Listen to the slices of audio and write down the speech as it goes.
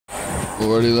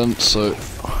Alrighty then, so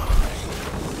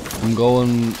I'm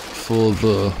going for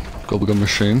the Gobblegum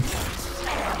machine.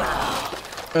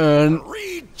 And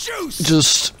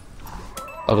just,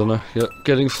 I don't know, yeah,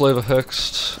 getting Flavour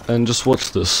Hexed, and just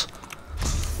watch this.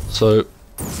 So,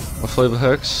 my Flavour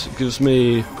Hex gives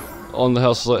me on the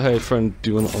house, it's like, hey friend,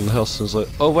 do you want it on the house? And it's like,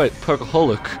 oh wait,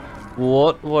 Perkaholic.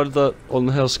 What? Why did that on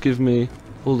the house give me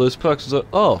all those perks? It's like,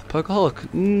 oh,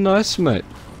 Perkaholic, nice mate.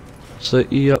 So,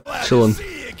 yep, chillin'.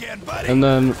 And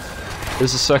then,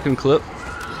 there's a second clip,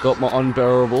 got my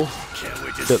unbearable,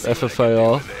 get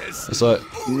FFAR. It's like,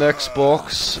 next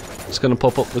box, it's gonna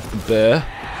pop up with the bear.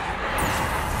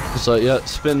 It's like, yeah,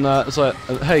 spin that. It's like,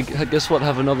 hey, guess what?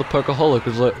 Have another Perkaholic.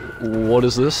 It's like, what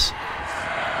is this?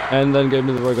 And then gave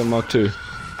me the Ray Gun Mark II.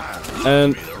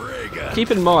 And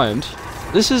keep in mind,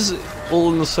 this is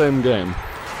all in the same game.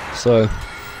 So,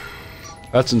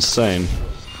 that's insane.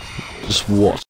 Just what?